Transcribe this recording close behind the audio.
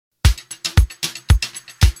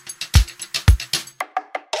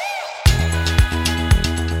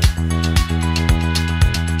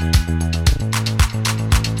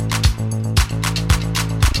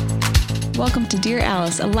welcome to Dear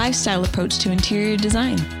Alice, a lifestyle approach to interior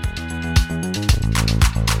design.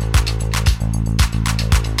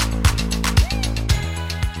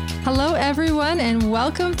 Hello, everyone, and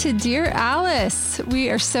welcome to Dear Alice. We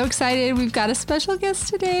are so excited. We've got a special guest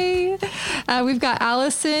today. We've got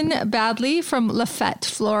Allison Badley from Lafette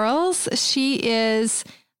Florals. She is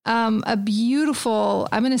a beautiful,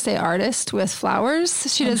 I'm going to say artist with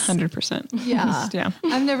flowers. She does 100%. Yeah.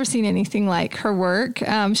 I've never seen anything like her work.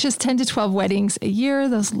 She has 10 to 12 weddings a year,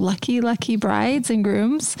 those lucky brides and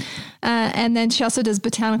grooms. And then she also does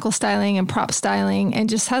botanical styling and prop styling and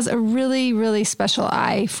just has a really, really special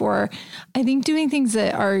eye for, I think, doing things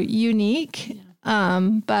that are unique,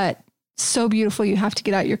 but so beautiful you have to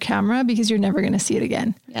get out your camera because you're never going to see it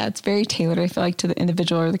again. Yeah, it's very tailored, I feel like, to the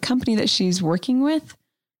individual or the company that she's working with.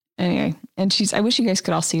 Anyway, and I wish you guys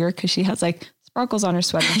could all see her because she has like sparkles on her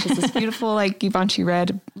sweater. She has this beautiful like Givenchy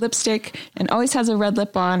red lipstick and always has a red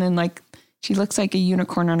lip on, and like she looks like a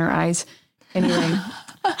unicorn on her eyes. Anyway.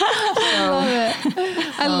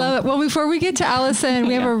 I love it. Well, before we get to Allison,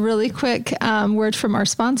 we have a really quick word from our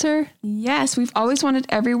sponsor. Yes, we've always wanted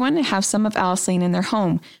everyone to have some of Alice Lane in their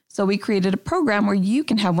home. So we created a program where you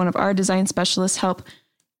can have one of our design specialists help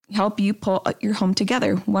you pull your home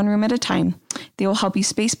together, one room at a time. They will help you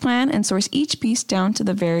space plan and source each piece down to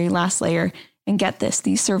the very last layer. And get this,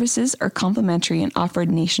 these services are complimentary and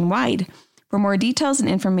offered nationwide. For more details and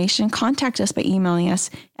information, contact us by emailing us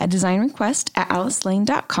at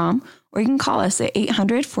designrequest@alicelane.com, or you can call us at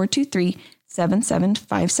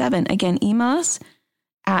 800-423-7757. Again, email us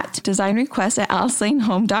at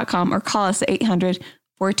designrequest@alicelanehome.com or call us at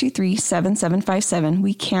 800-423-7757.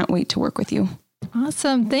 We can't wait to work with you.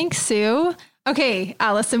 Awesome. Thanks, Sue. Okay,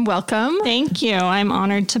 Allison, welcome. Thank you. I'm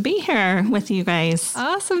honored to be here with you guys.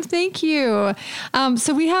 Awesome. Thank you.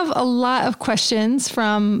 So we have a lot of questions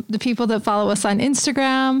from the people that follow us on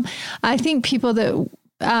Instagram. I think people that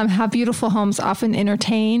have beautiful homes often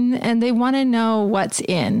entertain and they want to know what's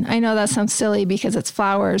in. I know that sounds silly because it's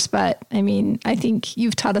flowers, but I mean, I think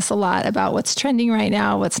you've taught us a lot about what's trending right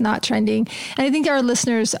now, what's not trending. And I think our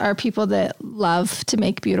listeners are people that love to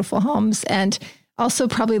make beautiful homes and also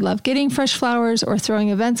probably love getting fresh flowers or throwing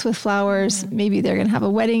events with flowers. Maybe they're going to have a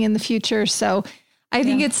wedding in the future. So I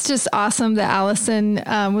think it's just awesome that Allison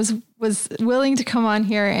was willing to come on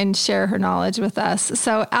here and share her knowledge with us.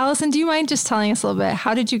 So Allison, do you mind just telling us a little bit,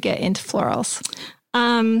 how did you get into florals?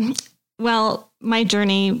 Well, my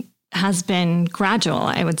journey has been gradual,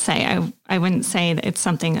 I would say. I wouldn't say that it's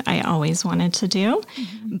something I always wanted to do,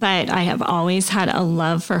 but I have always had a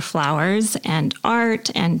love for flowers and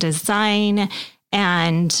art and design.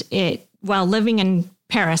 And while living in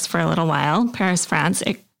Paris for a little while, Paris, France,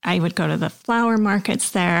 I would go to the flower markets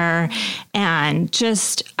there and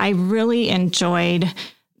I really enjoyed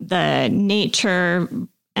the nature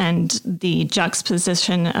and the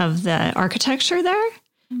juxtaposition of the architecture there.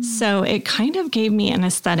 So it kind of gave me an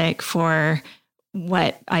aesthetic for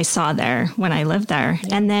what I saw there when I lived there.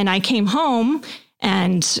 And then I came home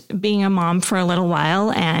and being a mom for a little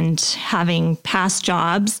while and having past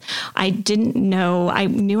jobs, I knew I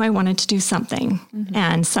wanted to do something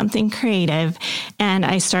and something creative. And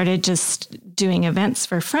I started just doing events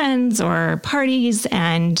for friends or parties.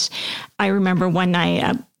 And I remember one night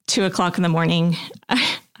at 2:00 in the morning,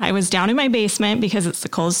 I was down in my basement because it's the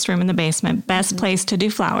coldest room in the basement. Best place to do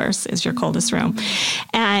flowers is your coldest room.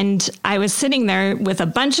 And I was sitting there with a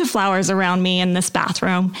bunch of flowers around me in this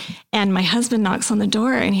bathroom. And my husband knocks on the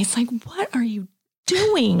door and he's like, "What are you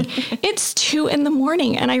doing?" It's 2 a.m.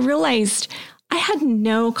 And I realized I had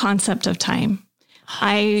no concept of time.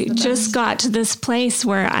 I just got to this place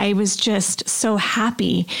where I was just so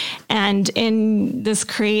happy and in this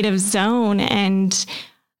creative zone. And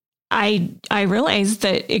I realized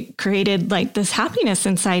that it created like this happiness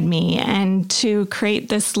inside me, and to create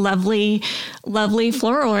this lovely, lovely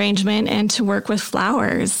floral arrangement and to work with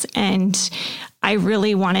flowers. And I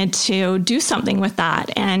really wanted to do something with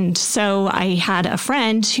that. And so I had a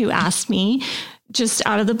friend who asked me just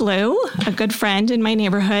out of the blue, a good friend in my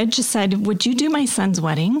neighborhood just said, "Would you do my son's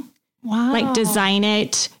wedding?" Wow. Like design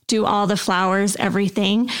it, do all the flowers,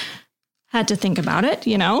 everything. Had to think about it,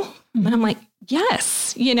 And I'm like,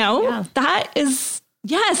 yes, yes,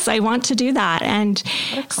 I want to do that. And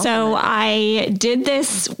so I did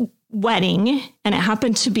this wedding and it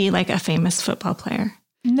happened to be like a famous football player.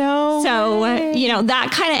 No. So,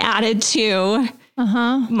 that kind of added to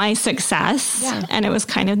my success. Yeah. And it was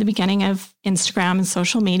kind of the beginning of Instagram and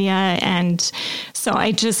social media. And so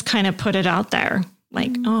I just kind of put it out there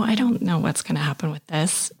like, I don't know what's going to happen with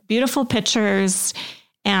this. Beautiful pictures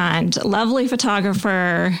and lovely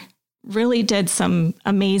photographer, really did some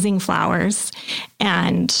amazing flowers.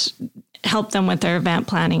 And help them with their event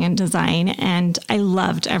planning and design. And I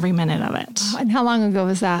loved every minute of it. And how long ago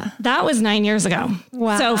was that? That was 9 years ago.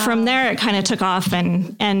 Wow. So from there, it kind of took off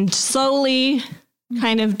and slowly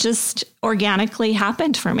kind of just organically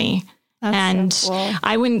happened for me. That's so cool.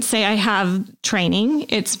 I wouldn't say I have training.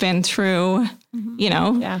 It's been through,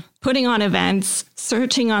 putting on events,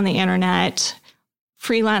 searching on the internet,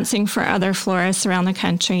 freelancing for other florists around the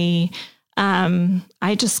country.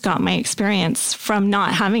 I just got my experience from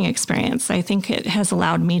not having experience. I think it has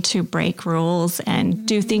allowed me to break rules and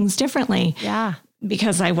do things differently. Yeah.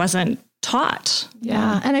 Because I wasn't taught.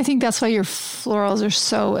 Yeah. And I think that's why your florals are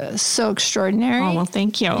so extraordinary. Oh, well,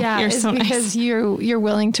 thank you. Yeah, You're so because nice. you're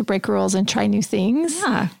willing to break rules and try new things.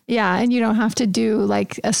 Yeah. Yeah. And you don't have to do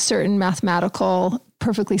like a certain mathematical,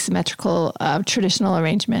 perfectly symmetrical, traditional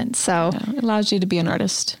arrangement. So it allows you to be an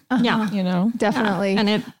artist. Yeah. Definitely. Yeah. And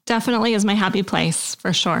it definitely is my happy place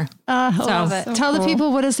for sure. I love it. So Tell cool. the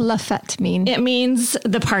people, what does La Fête mean? It means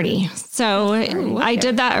the party. So I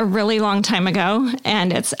did that a really long time ago,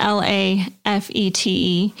 and it's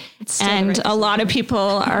LAFETE. And a lot of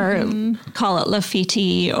people call it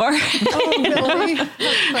Lafite or. Oh, really?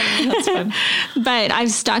 That's fun. But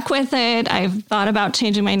I've stuck with it. I've thought about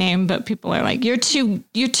changing my name, but people are like, you're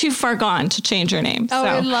too far gone to change your name. Oh, so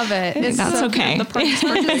I love it. that's so okay. The party's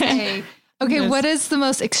for to stay. Okay, what is the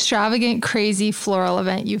most extravagant, crazy floral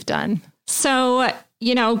event you've done? So,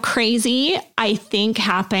 crazy, I think,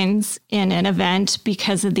 happens in an event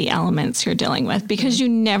because of the elements you're dealing with, because you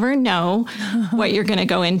never know what you're going to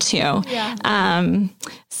go into. Yeah.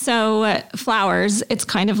 So flowers, it's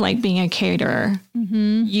kind of like being a caterer.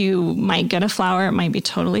 Mm-hmm. You might get a flower. It might be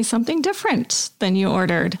totally something different than you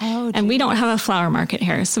ordered. Oh, and we don't have a flower market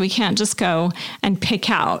here, so we can't just go and pick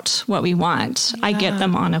out what we want. Yeah. I get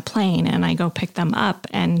them on a plane and I go pick them up.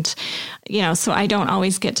 And, so I don't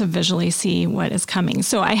always get to visually see what is coming.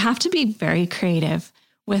 So I have to be very creative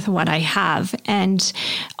with what I have, and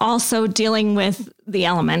also dealing with the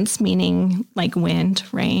elements, meaning like wind,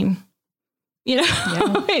 rain.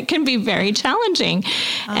 It can be very challenging.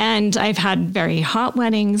 And I've had very hot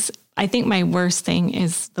weddings. I think my worst thing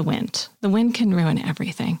is the wind. The wind can ruin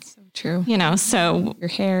everything. So true. So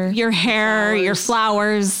your hair, your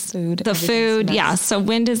flowers, the food. Yeah. So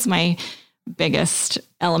wind is my biggest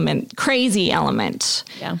element, crazy element.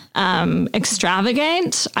 Yeah.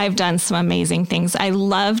 Extravagant. I've done some amazing things. I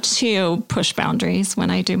love to push boundaries when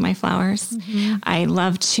I do my flowers. Mm-hmm. I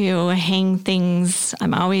love to hang things.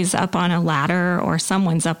 I'm always up on a ladder, or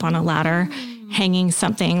someone's up on a ladder hanging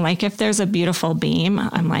something. Like if there's a beautiful beam,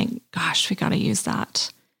 I'm like, gosh, we got to use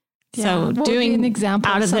that. Yeah. So what doing would be an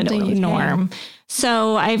example out of the norm. Hang?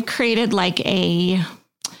 So I've created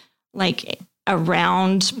a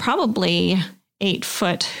round, probably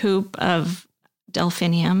 8-foot hoop of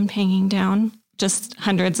delphinium hanging down, just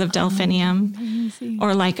hundreds of delphinium,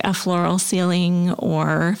 or like a floral ceiling,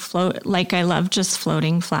 or I love just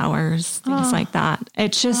floating flowers, things like that.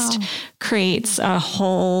 It just creates a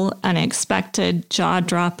whole unexpected,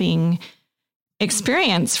 jaw-dropping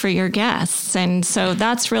experience for your guests. And so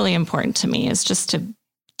that's really important to me, is just to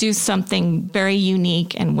do something very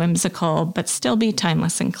unique and whimsical, but still be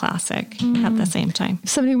timeless and classic at the same time. If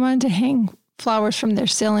somebody wanted to hang flowers from their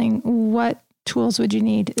ceiling, what tools would you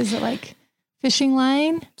need? Is it like fishing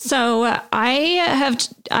line? So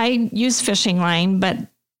I use fishing line, but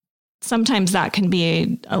sometimes that can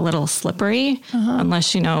be a little slippery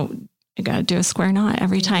unless, you got to do a square knot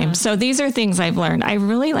every time. So these are things I've learned. I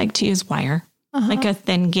really like to use wire, like a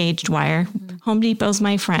thin gauged wire. Home Depot's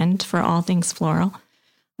my friend for all things floral.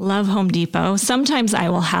 Love Home Depot. Sometimes I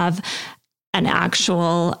will have an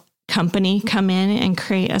actual company come in and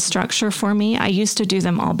create a structure for me. I used to do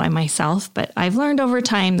them all by myself, but I've learned over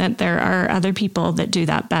time that there are other people that do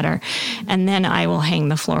that better. And then I will hang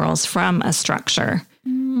the florals from a structure.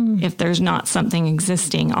 If there's not something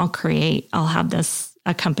existing, I'll have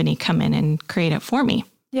a company come in and create it for me.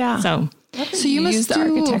 Yeah. So you must use the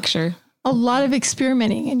do architecture. a lot of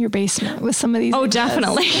experimenting in your basement with some of these. Oh, ideas.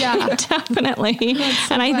 definitely. Yeah. Definitely.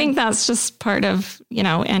 So and I fun. think that's just part of,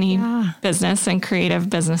 any business, and creative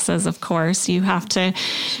businesses. Of course, you have to,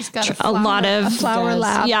 She's got a flower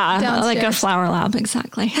lab. Yeah. Downstairs. Like a flower lab.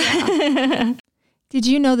 Exactly. Yeah. Did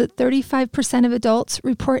you know that 35% of adults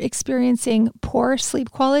report experiencing poor sleep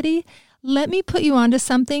quality? Let me put you onto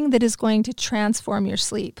something that is going to transform your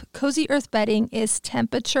sleep. Cozy Earth bedding is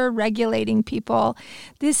temperature regulating, people.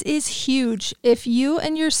 This is huge. If you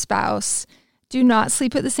and your spouse do not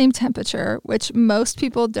sleep at the same temperature, which most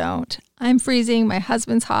people don't, I'm freezing, my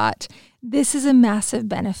husband's hot. This is a massive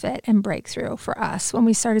benefit and breakthrough for us when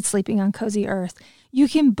we started sleeping on Cozy Earth. You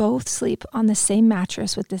can both sleep on the same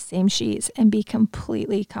mattress with the same sheets and be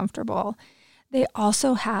completely comfortable. They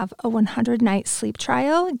also have a 100-night sleep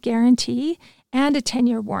trial guarantee and a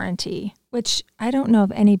 10-year warranty, which I don't know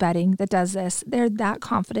of any bedding that does this. They're that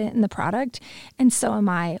confident in the product, and so am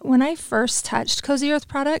I. When I first touched Cozy Earth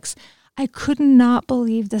products, I could not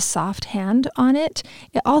believe the soft hand on it.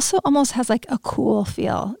 It also almost has like a cool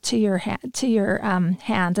feel to your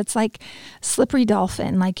hands. It's like slippery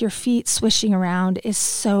dolphin, like your feet swishing around is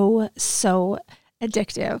so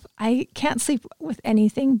addictive. I can't sleep with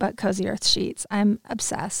anything but Cozy Earth sheets. I'm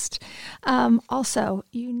obsessed. Also,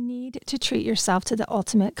 you need to treat yourself to the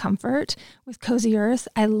ultimate comfort with Cozy Earth.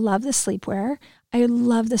 I love the sleepwear. I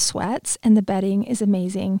love the sweats, and the bedding is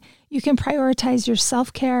amazing. You can prioritize your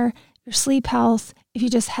self-care, your sleep health, if you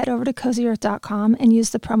just head over to cozyearth.com and use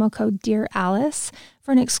the promo code Dear Alice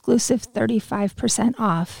for an exclusive 35%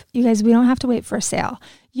 off. You guys, we don't have to wait for a sale.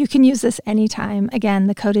 You can use this anytime. Again,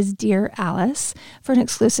 the code is Dear Alice for an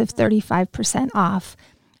exclusive 35% off.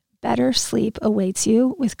 Better sleep awaits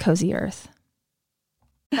you with Cozy Earth.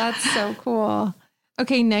 That's so cool.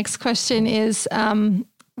 Okay, next question is,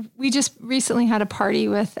 we just recently had a party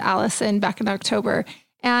with Allison back in October,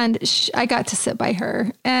 and I got to sit by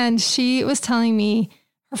her, and she was telling me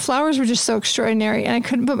her flowers were just so extraordinary, and I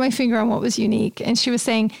couldn't put my finger on what was unique. And she was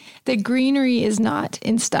saying that greenery is not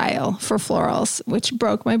in style for florals, which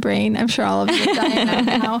broke my brain. I'm sure all of you are dying out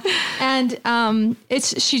now. And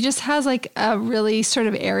she just has like a really sort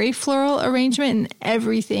of airy floral arrangement, and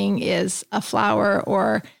everything is a flower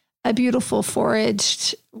or a beautiful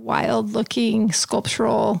foraged, wild-looking,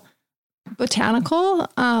 sculptural, botanical,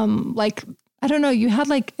 I don't know, you had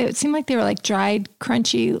like, it seemed like they were like dried,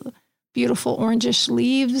 crunchy, beautiful orangish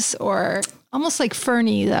leaves, or almost like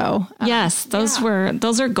ferny though. Yes, those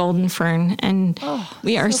are golden fern. And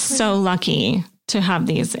we are so lucky to have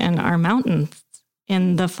these in our mountains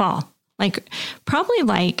in the fall. Like probably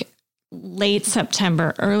like late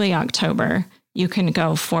September, early October, you can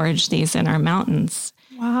go forage these in our mountains.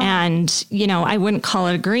 Wow. And, I wouldn't call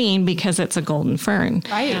it a green because it's a golden fern.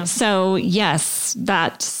 Right. Yeah. So yes,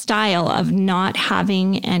 that style of not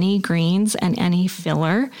having any greens and any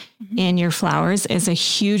filler in your flowers is a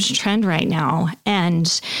huge trend right now.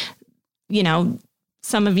 And,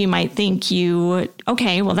 some of you might think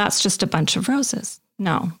that's just a bunch of roses.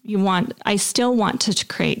 No, I still want to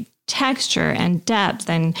create texture and depth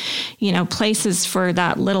and, places for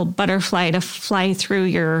that little butterfly to fly through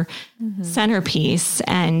your centerpiece.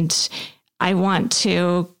 And I want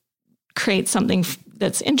to create something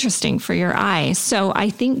that's interesting for your eye. So I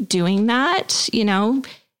think doing that,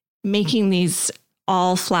 making these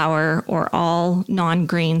all flower or all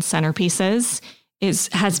non-green centerpieces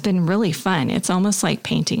has been really fun. It's almost like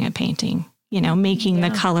painting a painting, making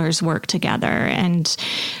the colors work together and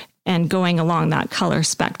going along that color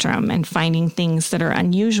spectrum and finding things that are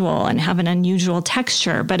unusual and have an unusual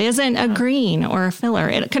texture, but isn't a green or a filler.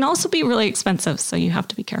 It can also be really expensive, so you have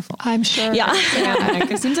to be careful. I'm sure. Yeah.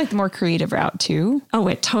 It seems like the more creative route too. Oh,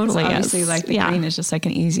 it totally is. Obviously, like the green is just like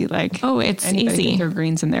an easy, it's easy. Can throw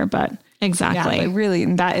greens in there, but exactly. Yeah, really,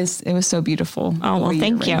 it was so beautiful. Oh, well,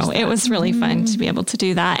 thank you. It was really fun to be able to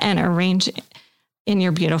do that and arrange in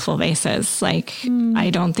your beautiful vases. I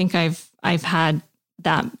don't think I've had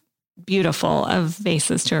that beautiful of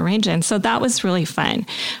vases to arrange in. So that was really fun.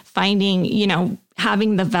 Finding,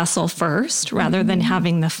 having the vessel first rather than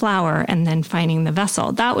having the flower and then finding the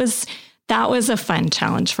vessel. That was a fun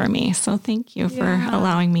challenge for me. So thank you for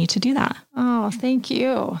allowing me to do that. Oh, thank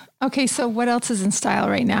you. Okay. So what else is in style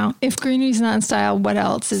right now? If greenery is not in style, what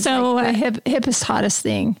else is the hippest, hottest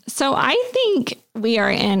thing? So I think we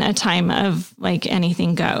are in a time of like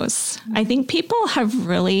anything goes. I think people have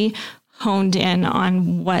really honed in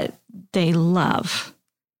on what they love,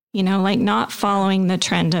 not following the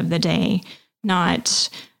trend of the day, not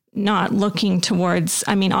looking towards,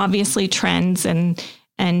 obviously trends and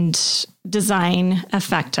design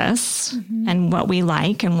affect us and what we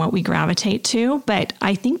like and what we gravitate to. But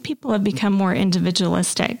I think people have become more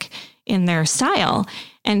individualistic in their style.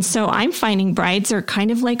 And so I'm finding brides are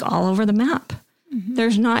kind of like all over the map.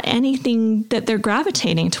 There's not anything that they're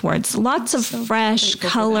gravitating towards. Lots of fresh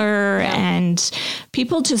color and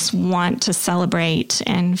people just want to celebrate,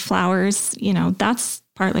 and flowers, that's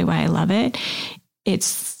partly why I love it.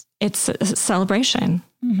 It's a celebration.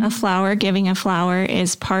 A flower, giving a flower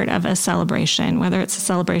is part of a celebration, whether it's a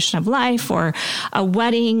celebration of life or a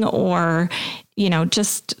wedding or,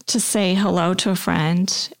 just to say hello to a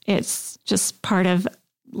friend. It's just part of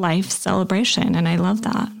life celebration. And I love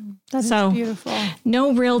that. That is beautiful.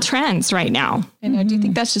 No real trends right now. And do you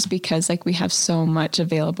think that's just because like we have so much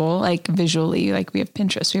available, like visually, like we have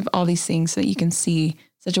Pinterest, we have all these things that you can see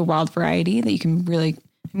such a wild variety that you can really,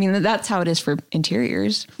 I mean, that's how it is for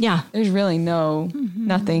interiors. Yeah. There's really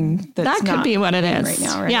nothing that's that could be what it is right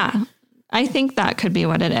now, right? Yeah. I think that could be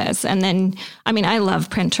what it is. And then, I mean, I love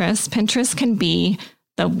Pinterest. Pinterest can be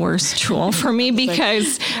the worst tool for me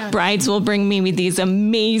because brides will bring me these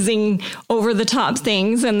amazing over the top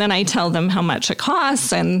things. And then I tell them how much it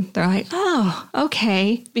costs. And they're like, oh,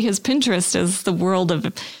 okay. Because Pinterest is the world of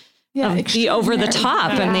the over the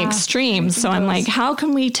top and the extremes. So I'm like, how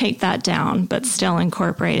can we take that down, but still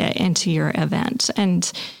incorporate it into your event? And,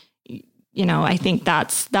 you know, I think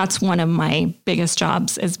that's one of my biggest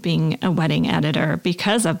jobs as being a wedding editor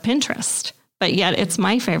because of Pinterest. But yet it's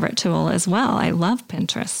my favorite tool as well. I love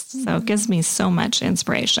Pinterest. So it gives me so much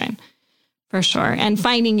inspiration for sure. And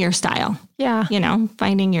finding your style. Yeah. You know,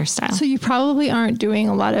 finding your style. So you probably aren't doing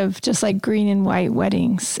a lot of just like green and white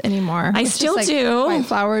weddings anymore. I still do. White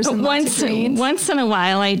flowers and once in a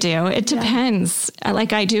while I do. It depends.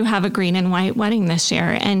 Like I do have a green and white wedding this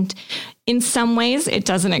year. And in some ways, it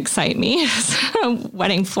doesn't excite me as a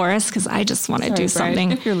wedding florist because I just want to do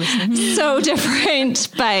something if you're listening. so different.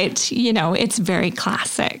 But, you know, it's very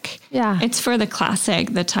classic. Yeah. It's for the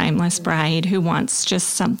classic, the timeless bride who wants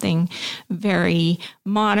just something very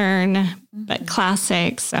modern, but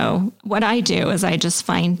classic. So what I do is I just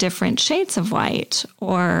find different shades of white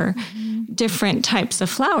or different types of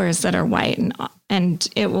flowers that are white and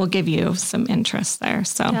it will give you some interest there.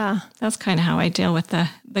 So that's kind of how I deal with the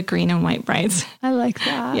green and white brides. I like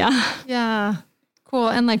that. Yeah. Yeah. Cool.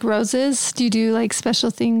 And like roses, do you do like special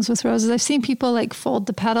things with roses? I've seen people like fold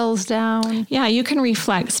the petals down. Yeah, you can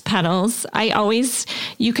reflex petals.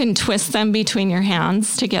 You can twist them between your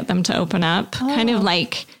hands to get them to open up. Kind of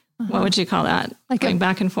like, what would you call that? Like going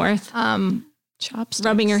back and forth? Chopsticks.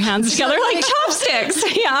 Rubbing your hands together like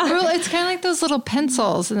chopsticks. Yeah. Well, it's kind of like those little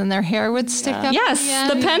pencils and then their hair would stick up. Yes,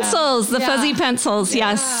 the pencils, the fuzzy pencils.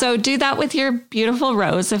 Yeah. Yes. So do that with your beautiful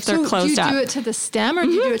rose if they're closed up. Do you do it to the stem or do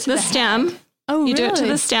you do it to the stem? Head? Oh, you really? do it to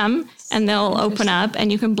the stem and they'll open up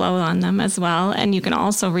and you can blow on them as well. And you can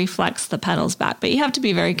also reflex the petals back, but you have to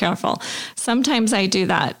be very careful. Sometimes I do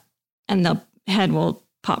that and the head will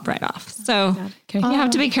pop right off. So you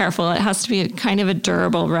have to be careful. It has to be kind of a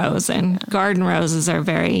durable rose and garden roses are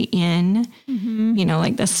very in, you know,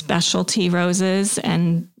 like the specialty roses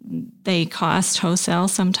and they cost wholesale,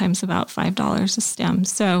 sometimes about $5 a stem.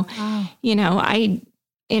 So, you know,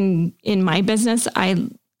 in my business, I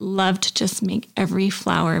love to just make every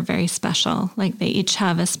flower very special. Like they each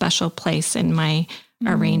have a special place in my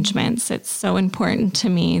arrangements. It's so important to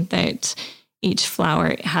me that each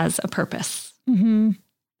flower has a purpose.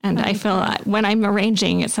 And I feel when I'm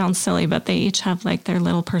arranging, it sounds silly, but they each have like their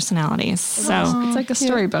little personalities. So it's like a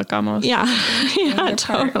storybook almost. Yeah. Yeah,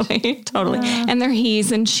 totally. Yeah. And they're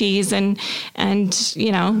he's and she's and,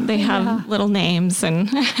 you know, they have little names and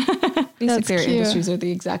basically their industries are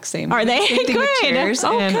the exact same. Are they? Good.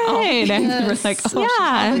 Okay. And we're like,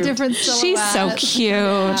 all the different she's so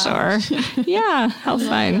cute or how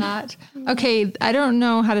fun. Okay. I don't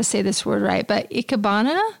know how to say this word right, but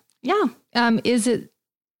Ikebana? Yeah.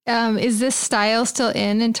 Is this style still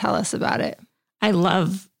in? And tell us about it. I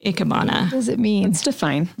love Ikebana. What does it mean? Let's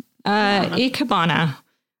define. Ikebana.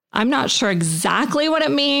 I'm not sure exactly what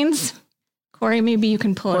it means. Corey, maybe you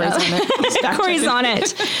can pull it up. Corey's on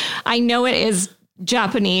it. I know it is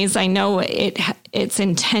Japanese. I know it's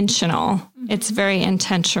intentional. It's very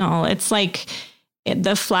intentional. It's like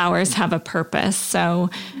the flowers have a purpose. So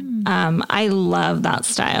I love that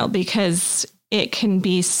style because it can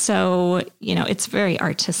be so, you know, it's very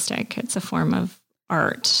artistic. It's a form of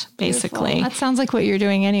art, basically. Beautiful. That sounds like what you're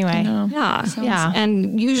doing anyway. Yeah.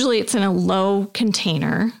 And usually it's in a low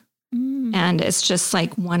container and it's just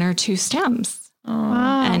like one or two stems.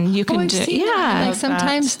 Wow. And you can like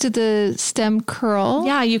sometimes do the stem curl?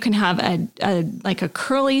 Yeah, you can have a like a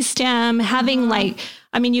curly stem, having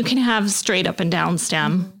you can have straight up and down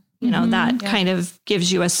stem. You know, that kind of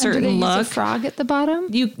gives you a certain do they look. Use a frog at the bottom?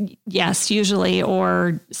 Yes, usually,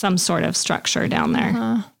 or some sort of structure down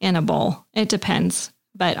there in a bowl. It depends.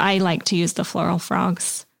 But I like to use the floral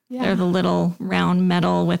frogs. Yeah. They're the little round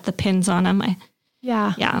metal with the pins on them.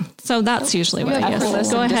 Yeah. So that's usually what I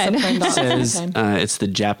use. Go ahead. It says it's the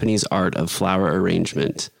Japanese art of flower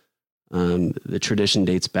arrangement. The tradition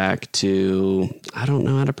dates back to, I don't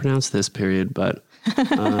know how to pronounce this period, but...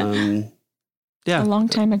 a long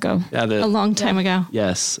time ago. A long time ago.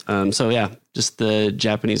 Yes. just the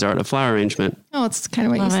Japanese art of flower arrangement. Oh, it's kind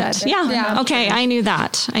of what Love you it. said. Yeah. Okay. I knew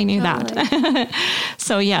that. that.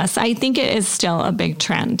 So yes, I think it is still a big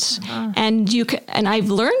trend, and and I've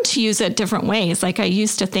learned to use it different ways. Like I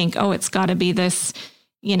used to think, oh, it's got to be this,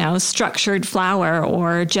 structured flower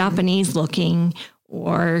or Japanese looking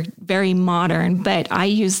or very modern, but I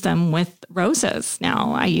use them with roses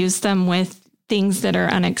now. I use them with things that are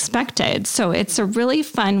unexpected. So it's a really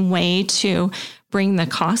fun way to bring the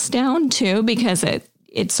cost down too, because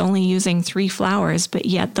it's only using 3 flowers, but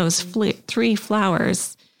yet those 3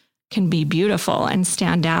 flowers can be beautiful and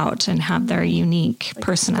stand out and have their unique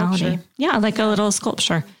personality. Yeah, like a little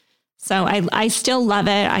sculpture. So I still love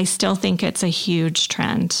it. I still think it's a huge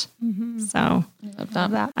trend. So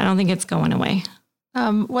Love that. I don't think it's going away.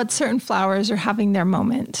 What certain flowers are having their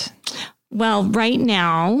moment? Well, right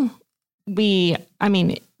now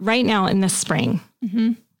right now in the spring,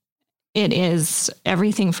 it is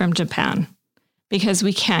everything from Japan because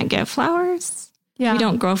we can't get flowers. Yeah. We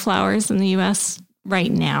don't grow flowers in the US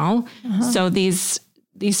right now. So these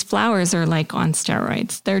flowers are like on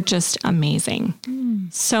steroids. They're just amazing.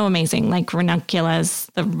 So amazing. Like ranunculus,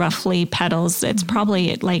 the roughly petals. It's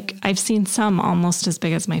probably like, I've seen some almost as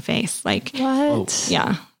big as my face. Like, What?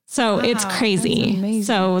 yeah. So it's crazy.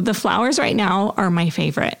 So the flowers right now are my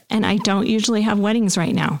favorite, and I don't usually have weddings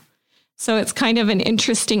right now. So it's kind of an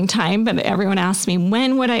interesting time, but everyone asks me,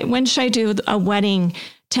 when should I do a wedding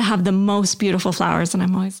to have the most beautiful flowers? And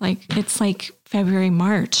I'm always like, it's like February,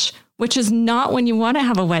 March, which is not when you want to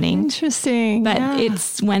have a wedding. Interesting. But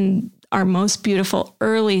it's when our most beautiful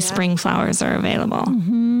early spring flowers are available.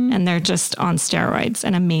 And they're just on steroids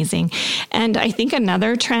and amazing. And I think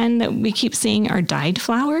another trend that we keep seeing are dyed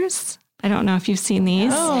flowers. I don't know if you've seen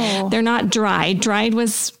these. Oh. They're not dried.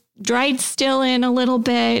 Dried still in a little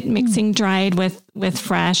bit. Mixing dried with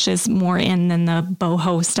fresh is more in than the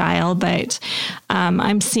boho style. But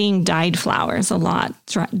I'm seeing dyed flowers a lot.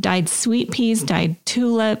 Dyed sweet peas, dyed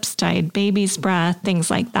tulips, dyed baby's breath,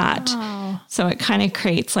 things like that. Wow. So it kind of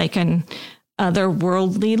creates like an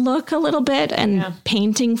otherworldly look a little bit. And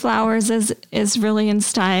painting flowers is really in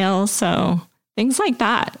style. So things like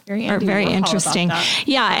that are very interesting.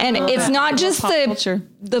 Yeah. And it's not just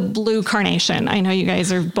the blue carnation. I know you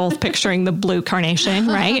guys are both picturing the blue carnation,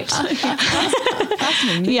 right?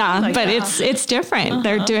 Yeah, but it's different.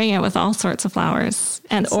 They're doing it with all sorts of flowers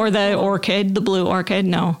or the orchid, the blue orchid.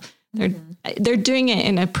 No, they're doing it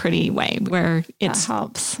in a pretty way where it's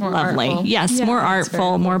helps. lovely. Artful. Yes. More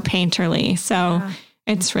artful, more painterly. So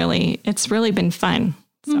it's really been fun.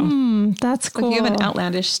 So that's cool. If you have an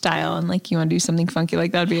outlandish style and like you want to do something funky,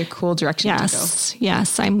 like that would be a cool direction to go.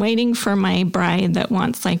 Yes. I'm waiting for my bride that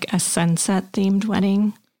wants like a sunset themed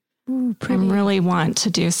wedding. Ooh, I really want to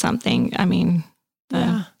do something. I mean,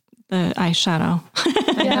 the eyeshadow,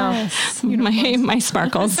 yes. my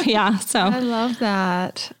sparkles. Yeah. So I love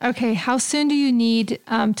that. Okay. How soon do you need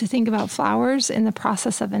to think about flowers in the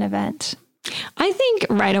process of an event? I think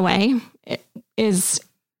right away it is.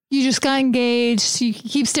 You just got engaged. You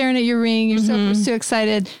keep staring at your ring. You're so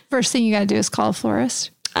excited. First thing you got to do is call a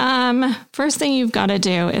florist. First thing you've got to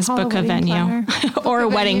do is book a venue or a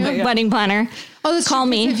wedding planner. Oh, call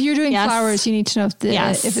me. If you're doing flowers, you need to know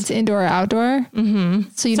if it's indoor or outdoor.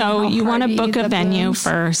 So you want to book a venue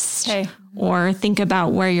first. Okay. Or think about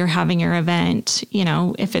where you're having your event.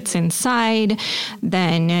 If it's inside,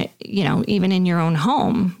 then, even in your own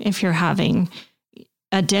home, if you're having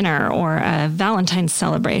a dinner or a Valentine's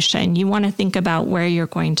celebration, you want to think about where you're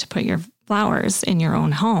going to put your flowers in your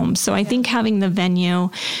own home. So I think having the venue,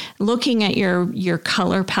 looking at your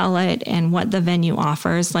color palette and what the venue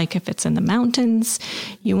offers, like if it's in the mountains,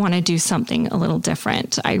 you want to do something a little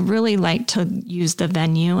different. I really like to use the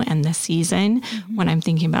venue and the season when I'm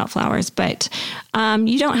thinking about flowers, but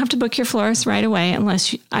you don't have to book your florist right away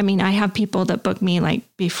unless I have people that book me like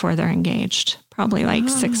before they're engaged, probably like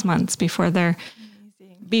 6 months before they're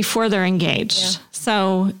engaged.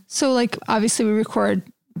 So like obviously we record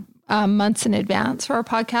months in advance for our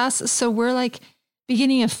podcast. So we're like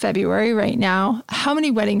beginning of February right now. How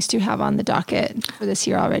many weddings do you have on the docket for this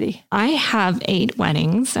year already? I have 8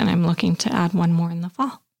 weddings and I'm looking to add one more in the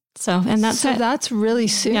fall. So that's really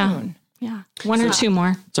soon. Yeah. 1 or 2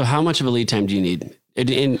 more. So how much of a lead time do you need?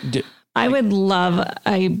 I would love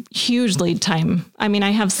a huge lead time. I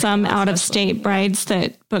have some out of state brides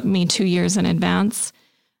that book me 2 years in advance.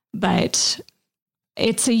 But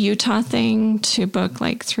it's a Utah thing to book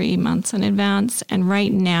like 3 months in advance. And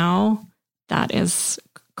right now that is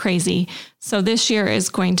crazy. So this year is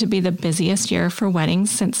going to be the busiest year for weddings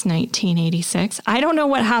since 1986. I don't know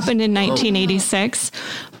what happened in 1986,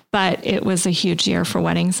 but it was a huge year for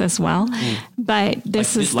weddings as well. But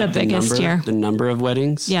this is the biggest year. The number of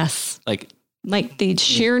weddings? Yes. Like the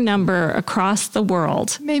sheer number across the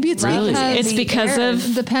world. Maybe it's because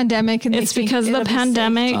of the pandemic. And it's because of the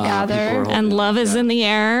pandemic and love is in the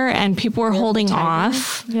air and people are holding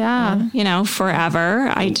off. Yeah. You know,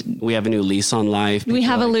 forever. We have a new lease on life. We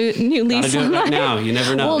have a new lease on life. Now, you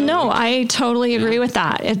never know. Well, no, I totally agree with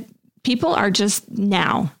that. People are just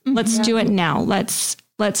now. Let's do it now. Let's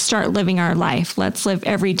start living our life. Let's live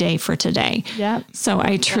every day for today. Yep. So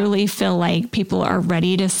I truly feel like people are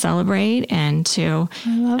ready to celebrate and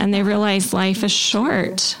they realize life is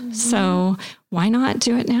short. So why not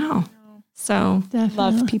do it now? So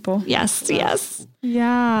love people. Yes.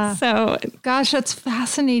 Yeah. So gosh, that's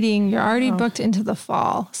fascinating. You're already booked into the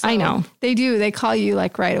fall. So I know. They do. They call you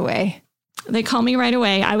like right away. They call me right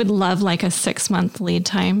away. I would love like a 6-month lead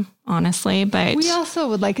time, honestly, but we also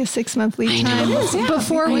would like a 6-month lead time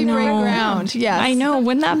before we break ground. Yes. I know.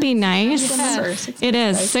 Wouldn't that be nice? It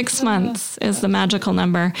is. 6 months is the magical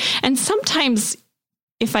number. And sometimes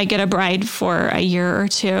if I get a bride for a year or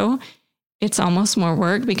two, it's almost more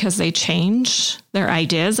work because they change their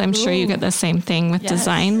ideas. I'm sure you get the same thing with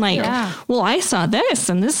design. Like, well, I saw this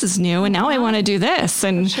and this is new and now I want to do this.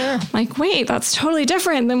 And like, wait, that's totally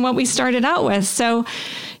different than what we started out with. So,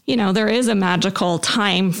 you know, there is a magical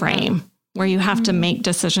time frame where you have to make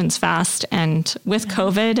decisions fast. And with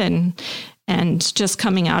COVID and just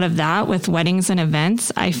coming out of that with weddings and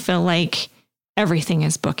events, I feel like everything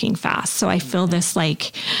is booking fast. So I feel this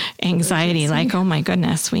like anxiety, like, oh my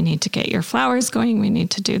goodness, we need to get your flowers going. We need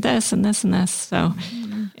to do this and this and this. So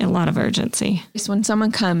a lot of urgency. When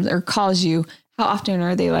someone comes or calls you, how often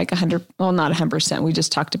are they like 100? Well, not 100%. We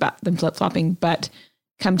just talked about them flip-flopping, but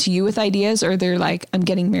come to you with ideas, or they're like, I'm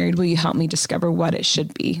getting married. Will you help me discover what it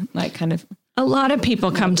should be? Like kind of. A lot of people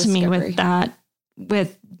come to me with that,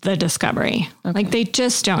 with the discovery. Okay. Like they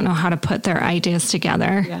just don't know how to put their ideas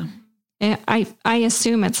together. Yeah. I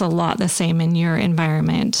assume it's a lot the same in your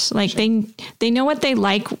environment. Like they know what they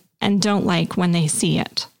like and don't like when they see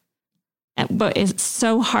it. But it's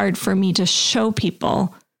so hard for me to show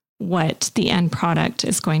people what the end product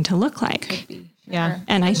is going to look like. Yeah.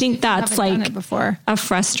 And I think that's like a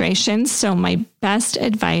frustration. So my best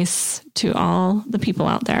advice to all the people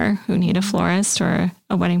out there who need a florist or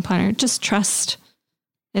a wedding planner, just trust.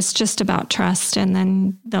 It's just about trust, and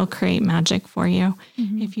then they'll create magic for you.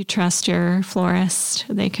 Mm-hmm. If you trust your florist,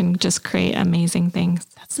 they can just create amazing things.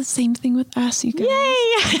 That's the same thing with us, you guys.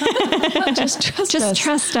 Yay! Just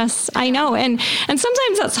trust us. I know. And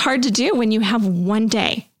sometimes that's hard to do when you have one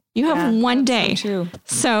day. You have one day. So true.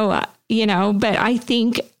 So, you know, but I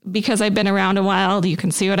think because I've been around a while, you can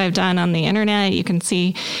see what I've done on the internet. You can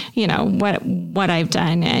see, you know, what I've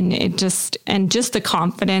done, and just the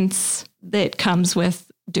confidence that comes with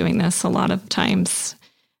doing this a lot of times.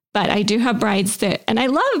 But I do have brides that, and I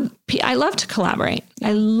love to collaborate.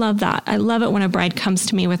 I love that. I love it when a bride comes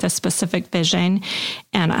to me with a specific vision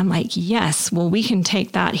and I'm like, yes, well, we can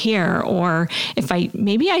take that here. Or if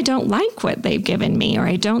maybe I don't like what they've given me, or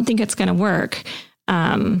I don't think it's going to work,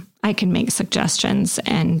 I can make suggestions,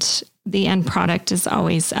 and the end product is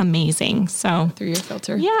always amazing. So through your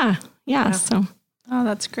filter. Yeah. So, oh,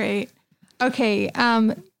 that's great. Okay.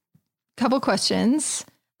 Couple questions.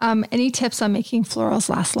 Any tips on making florals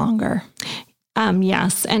last longer?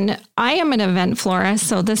 Yes. And I am an event florist,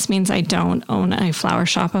 so this means I don't own a flower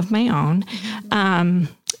shop of my own.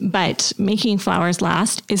 But making flowers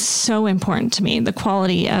last is so important to me. The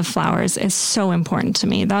quality of flowers is so important to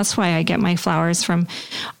me. That's why I get my flowers from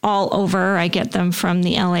all over. I get them from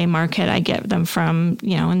the LA market. I get them from,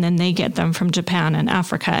 and then they get them from Japan and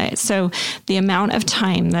Africa. So the amount of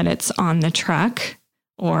time that it's on the truck,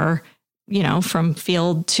 or from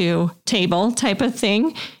field to table type of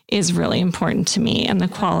thing, is really important to me, and the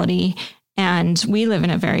quality. And we live in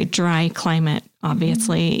a very dry climate,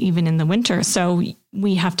 obviously, even in the winter. So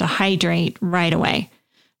we have to hydrate right away.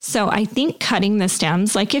 So I think cutting the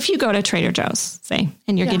stems, like if you go to Trader Joe's, say,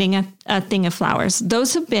 and you're getting a thing of flowers,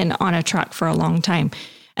 those have been on a truck for a long time.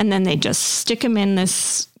 And then they just stick them in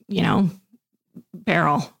this,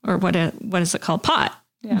 barrel, or what is it called? Pot.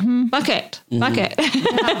 Yeah. Mm-hmm. Bucket.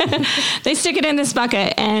 Yeah. They stick it in this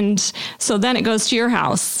bucket. And so then it goes to your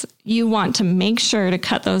house. You want to make sure to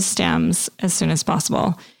cut those stems as soon as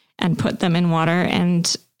possible and put them in water.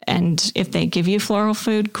 And if they give you floral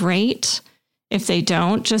food, great. If they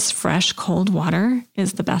don't, just fresh, cold water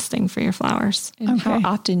is the best thing for your flowers. And how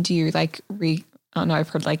often do you I've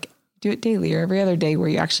heard do it daily or every other day where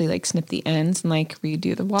you actually like snip the ends and like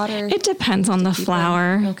redo the water? It depends on the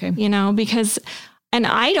flower, Okay. you know, because, and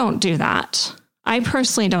I don't do that. I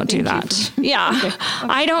personally don't do that. Yeah. Okay.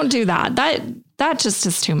 I don't do that. That just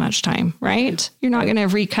is too much time, right? You're not going to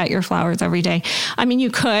recut your flowers every day. I mean, you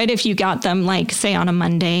could if you got them like say on a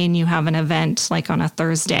Monday and you have an event like on a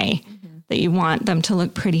Thursday that you want them to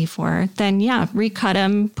look pretty for, then yeah, recut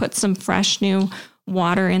them, put some fresh new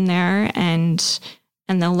water in there and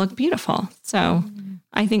they'll look beautiful. So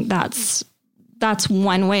I think that's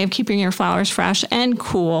one way of keeping your flowers fresh and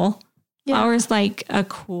cool. Yeah. Flowers like a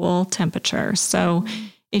cool temperature. So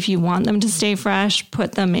if you want them to stay fresh,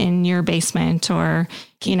 put them in your basement or,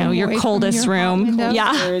 you know, your coldest room.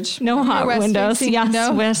 Yeah. No hot windows.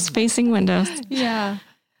 Yes. West facing windows. Yeah.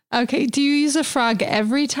 Okay. Do you use a frog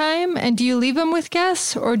every time? And do you leave them with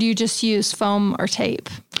guests or do you just use foam or tape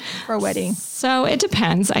for a wedding? So it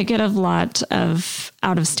depends. I get a lot of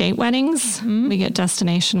out of state weddings. We get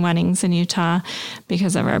destination weddings in Utah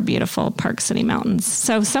because of our beautiful Park City Mountains.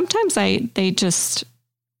 So sometimes they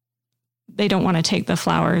don't want to take the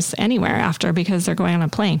flowers anywhere after because they're going on a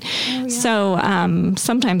plane. Oh, yeah. So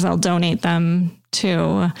sometimes I'll donate them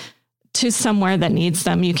to somewhere that needs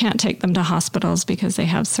them. You can't take them to hospitals because they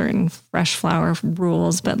have certain fresh flower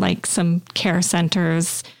rules, but like some care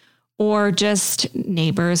centers or just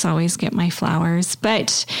neighbors always get my flowers.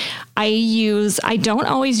 But I don't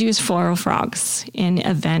always use floral frogs in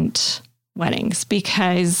event weddings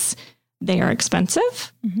because they are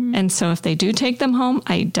expensive. And so if they do take them home,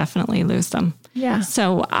 I definitely lose them. Yeah.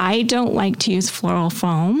 So I don't like to use floral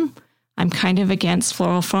foam. I'm kind of against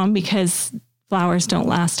floral foam because flowers don't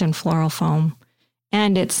last in floral foam.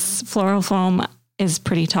 And floral foam is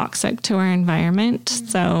pretty toxic to our environment.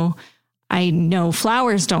 So I know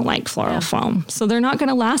flowers don't like floral foam. So they're not going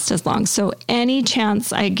to last as long. So any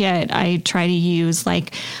chance I get, I try to use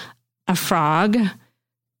like a frog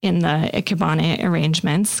in the ikebana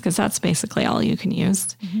arrangements, because that's basically all you can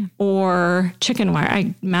use, or chicken wire.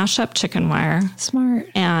 I mash up chicken wire. Smart.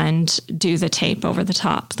 And do the tape over the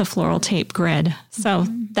top, the floral tape grid. So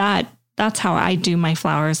that's how I do my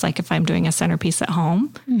flowers. Like if I'm doing a centerpiece at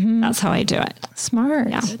home, that's how I do it. Smart.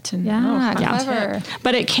 Yeah. Good to know. Clever.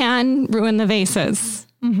 But it can ruin the vases,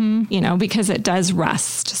 you know, because it does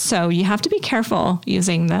rust. So you have to be careful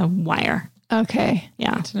using the wire. Okay.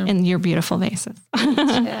 Yeah. In your beautiful vases.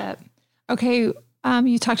 Okay.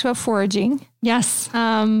 You talked about foraging. Yes.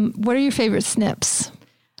 What are your favorite snips?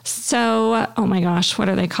 So, oh my gosh, what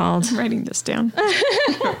are they called? I'm writing this down.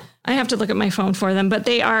 I have to look at my phone for them, but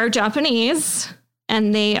they are Japanese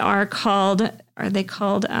and they are called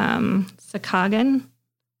Sakagen,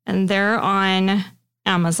 and they're on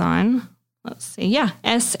Amazon. Let's see. Yeah.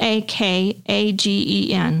 Sakagen,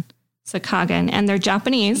 Sakagen, and they're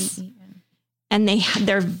Japanese and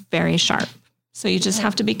they're very sharp. So you just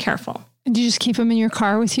have to be careful. And do you just keep them in your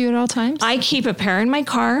car with you at all times? I keep a pair in my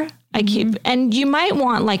car. And you might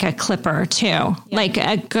want like a clipper too, like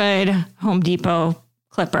a good Home Depot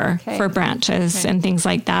clipper for branches and things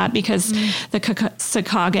like that, because the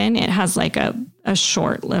Sakagen, it has like a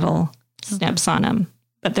short little snips on them,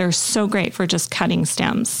 but they're so great for just cutting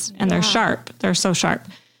stems and they're sharp. They're so sharp.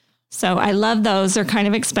 So I love those. They're kind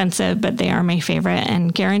of expensive, but they are my favorite,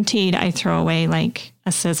 and guaranteed I throw away like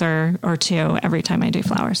a scissor or two every time I do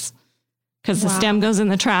flowers. Because the stem goes in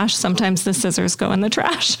the trash. Sometimes the scissors go in the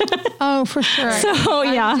trash. Oh, for sure. So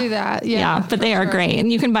I do that. Yeah, but they are great.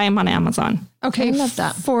 And you can buy them on Amazon. Okay. I love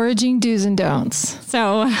that. Foraging do's and don'ts.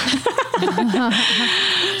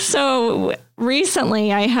 So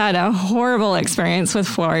recently I had a horrible experience with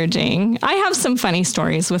foraging. I have some funny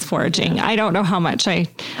stories with foraging. I don't know how much I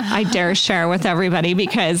dare share with everybody,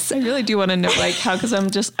 because I really do want to know like how, because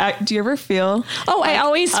I'm just, do you ever feel? Oh, I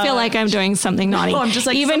always feel like I'm doing something naughty. I'm just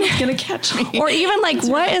like, someone's going to catch me. Or even like,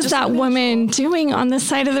 what is that woman doing on the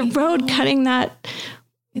side of the road cutting that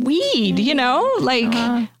weed, you know, like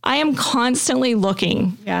I am constantly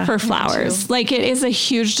looking for flowers. Like it is a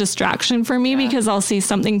huge distraction for me because I'll see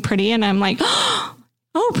something pretty and I'm like,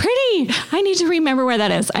 oh, pretty. I need to remember where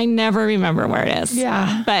that is. I never remember where it is.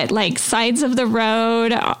 Yeah. But like sides of the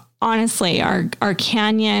road, honestly, our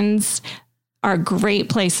canyons are great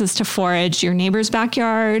places to forage. Your neighbor's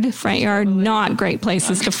backyard, front yard, not great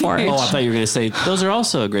places to forage. Oh, I thought you were going to say those are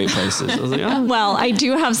also great places. I was like, oh. Well, I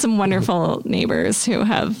do have some wonderful neighbors who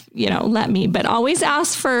have, let me, but always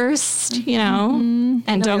ask first,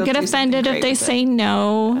 and don't get offended if they say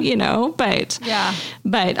no, but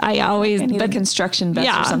I always, I need a construction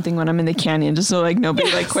vest or something when I'm in the canyon, just so like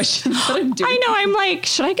nobody like questions what I'm doing. I know. I'm like,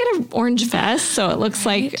 should I get an orange vest so it looks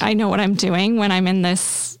like I know what I'm doing when I'm in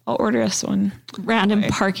this I'll order us one. Random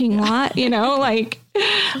parking lot, like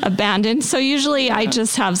abandoned. So usually I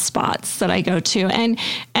just have spots that I go to,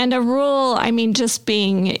 and a rule, just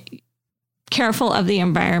being careful of the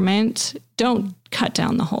environment. Don't cut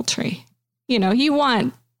down the whole tree. You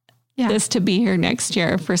want this to be here next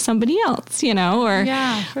year for somebody else,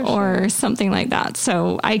 or something like that.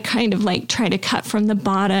 So I kind of like try to cut from the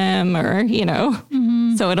bottom or,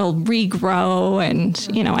 so it'll regrow. And,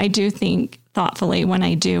 I do think thoughtfully when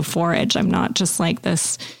I do forage, I'm not just like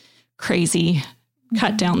this crazy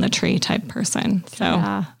cut down the tree type person.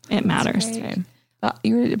 So it matters. Okay.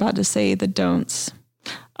 You were about to say the don'ts.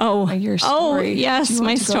 Your story. Oh, yes,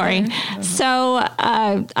 my story. So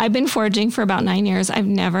I've been foraging for about 9 years. I've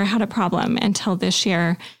never had a problem until this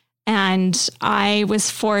year. And I was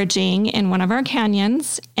foraging in one of our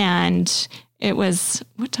canyons, and it was,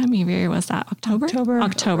 what time of year was that? October.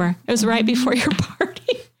 It was right before your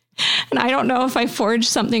party. And I don't know if I foraged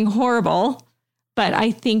something horrible, but I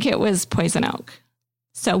think it was poison oak.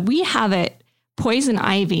 So we have it, poison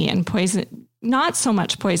ivy and not so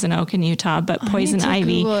much poison oak in Utah, but poison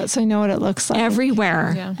ivy. Google it so I know what it looks like.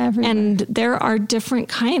 Everywhere. Yeah. Everywhere. And there are different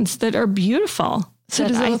kinds that are beautiful. So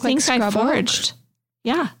does it look like scrub foraged. Oak?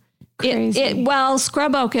 Yeah. Crazy. Well,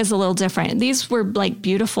 scrub oak is a little different. These were like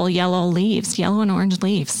beautiful yellow and orange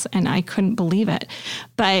leaves, and I couldn't believe it.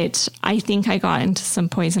 But I think I got into some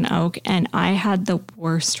poison oak, and I had the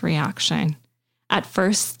worst reaction. At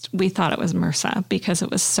first, we thought it was MRSA because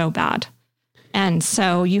it was so bad. And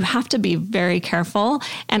so you have to be very careful.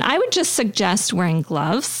 And I would just suggest wearing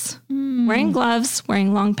gloves, wearing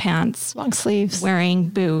long pants, long sleeves, wearing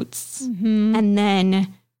boots, and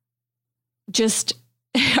then just,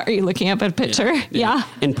 are you looking up at a picture? Yeah.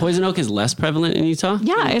 And poison oak is less prevalent in Utah?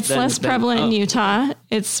 Yeah, it's less prevalent in Utah.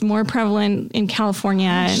 It's more prevalent in California.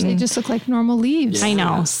 Gosh, they just look like normal leaves. Yeah. I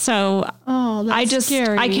know. So that's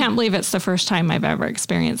scary. I can't believe it's the first time I've ever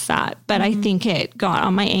experienced that. But I think it got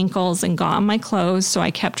on my ankles and got on my clothes. So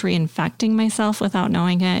I kept reinfecting myself without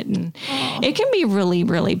knowing it. And it can be really,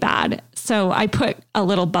 really bad. So I put a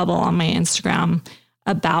little bubble on my Instagram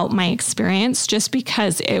about my experience just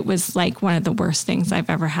because it was like one of the worst things I've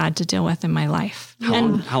ever had to deal with in my life.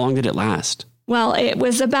 How long did it last? Well, it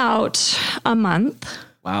was about a month.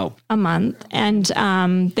 Wow. A month. And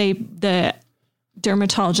the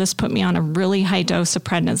dermatologist put me on a really high dose of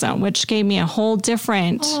prednisone, which gave me a whole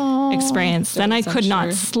different experience. Then I could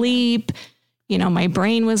not sleep. My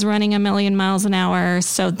brain was running 1,000,000 miles an hour.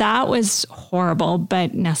 So that was horrible,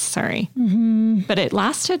 but necessary. But it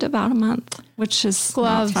lasted about a month, which is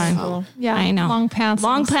gloves. Not fun. Yeah, I know. Long pants,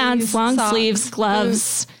 long sleeves,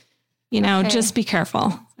 gloves. Boots. Just be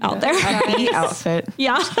careful out there. The outfit.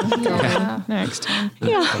 Yeah. Next time.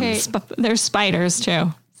 Yeah. Okay. There's spiders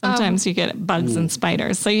too. Sometimes you get bugs and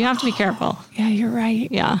spiders, so you have to be careful. Yeah, you're right.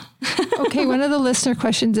 Yeah. Okay, one of the listener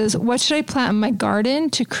questions is, what should I plant in my garden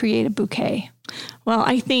to create a bouquet? Well,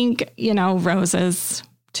 I think, roses,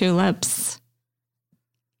 tulips.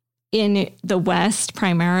 In the West,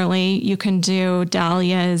 primarily, you can do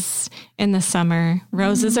dahlias in the summer.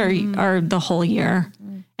 Roses are the whole year,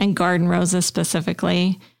 and garden roses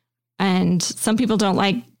specifically. And some people don't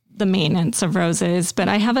like the maintenance of roses, but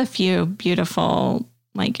I have a few beautiful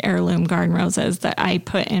like heirloom garden roses that I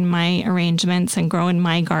put in my arrangements and grow in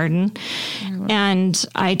my garden. And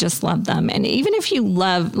I just love them. And even if you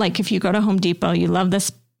love, like if you go to Home Depot, you love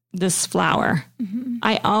this flower,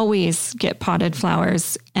 I always get potted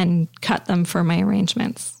flowers and cut them for my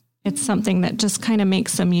arrangements. It's something that just kind of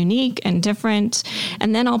makes them unique and different.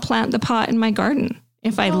 And then I'll plant the pot in my garden.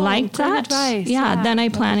 If I like that, then I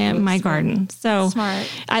plant it in my garden. So smart.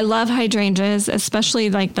 I love hydrangeas, especially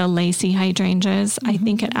like the lacy hydrangeas. I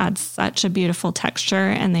think it adds such a beautiful texture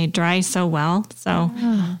and they dry so well. So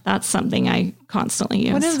that's something I constantly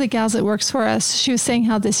use. One of the gals that works for us, she was saying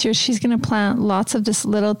how this year she's going to plant lots of this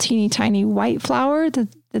little teeny tiny white flower that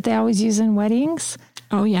they always use in weddings.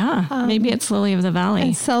 Oh, yeah. Maybe it's Lily of the Valley.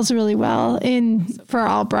 It sells really well for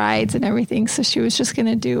all brides and everything. So she was just going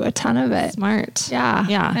to do a ton of it. Smart. Yeah.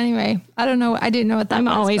 Yeah. Anyway, I don't know. I didn't know what that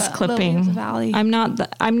was. I'm always clipping. Lily of the Valley.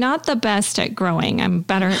 I'm not the best at growing. I'm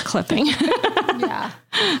better at clipping. Yeah,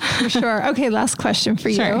 for sure. Okay. Last question for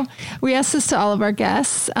you. Sure. We ask this to all of our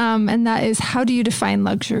guests. And that is, how do you define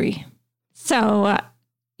luxury? So,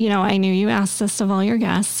 I knew you asked this of all your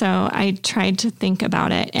guests. So I tried to think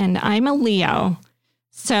about it, and I'm a Leo.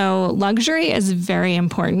 So luxury is very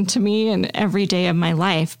important to me in every day of my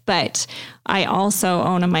life, but I also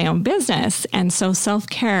own my own business. And so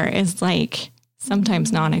self-care is like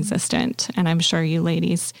sometimes non-existent. And I'm sure you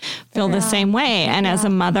ladies feel the same way. And as a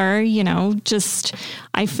mother, you know, just,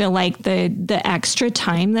 I feel like the extra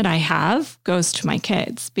time that I have goes to my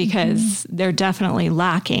kids because they're definitely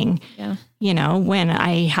lacking, you know, when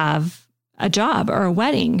I have a job or a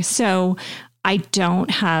wedding. So I don't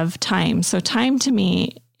have time. So time to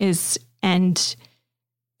me is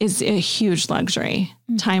a huge luxury.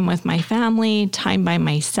 Time with my family, time by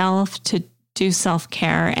myself to do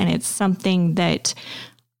self-care. And it's something that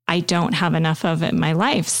I don't have enough of in my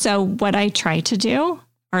life. So what I try to do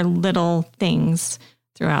are little things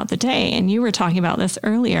throughout the day. And you were talking about this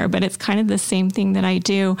earlier, but it's kind of the same thing that I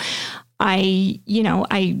do. I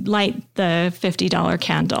light the $50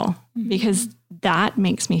 candle because that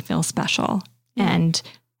makes me feel special and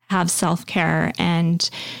have self-care. And,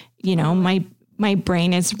 you know, my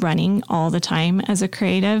brain is running all the time as a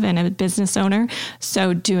creative and a business owner.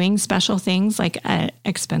 So doing special things like an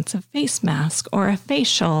expensive face mask or a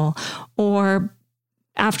facial, or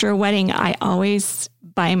after a wedding, I always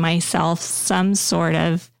buy myself some sort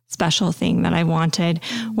of special thing that I wanted,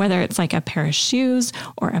 whether it's like a pair of shoes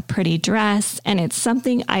or a pretty dress. And it's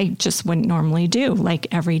something I just wouldn't normally do like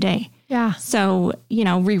every day. Yeah. So, you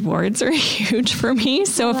know, rewards are huge for me.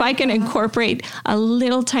 So if I can incorporate a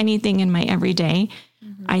little tiny thing in my everyday,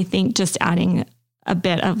 I think just adding a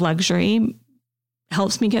bit of luxury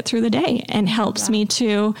helps me get through the day and helps me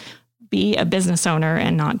to be a business owner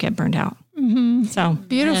and not get burned out. So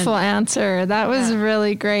beautiful answer. That was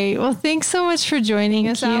really great. Well, thanks so much for joining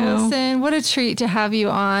us, Allison. What a treat to have you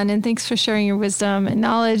on. And thanks for sharing your wisdom and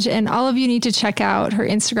knowledge. And all of you need to check out her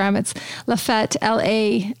Instagram. It's Lafette,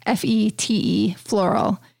 Lafete,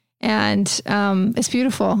 Floral. And it's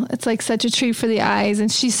beautiful. It's like such a treat for the eyes.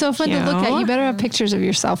 And she's so fun to look at. You better have pictures of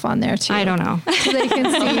yourself on there too. I don't know. So they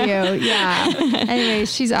can see you. Yeah. Anyway,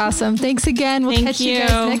 she's awesome. Thanks again. We'll catch you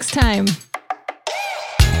guys next time.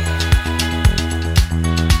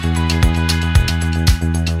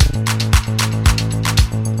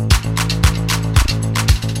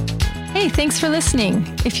 Hey, thanks for listening.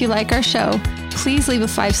 If you like our show, please leave a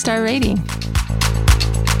 5-star rating.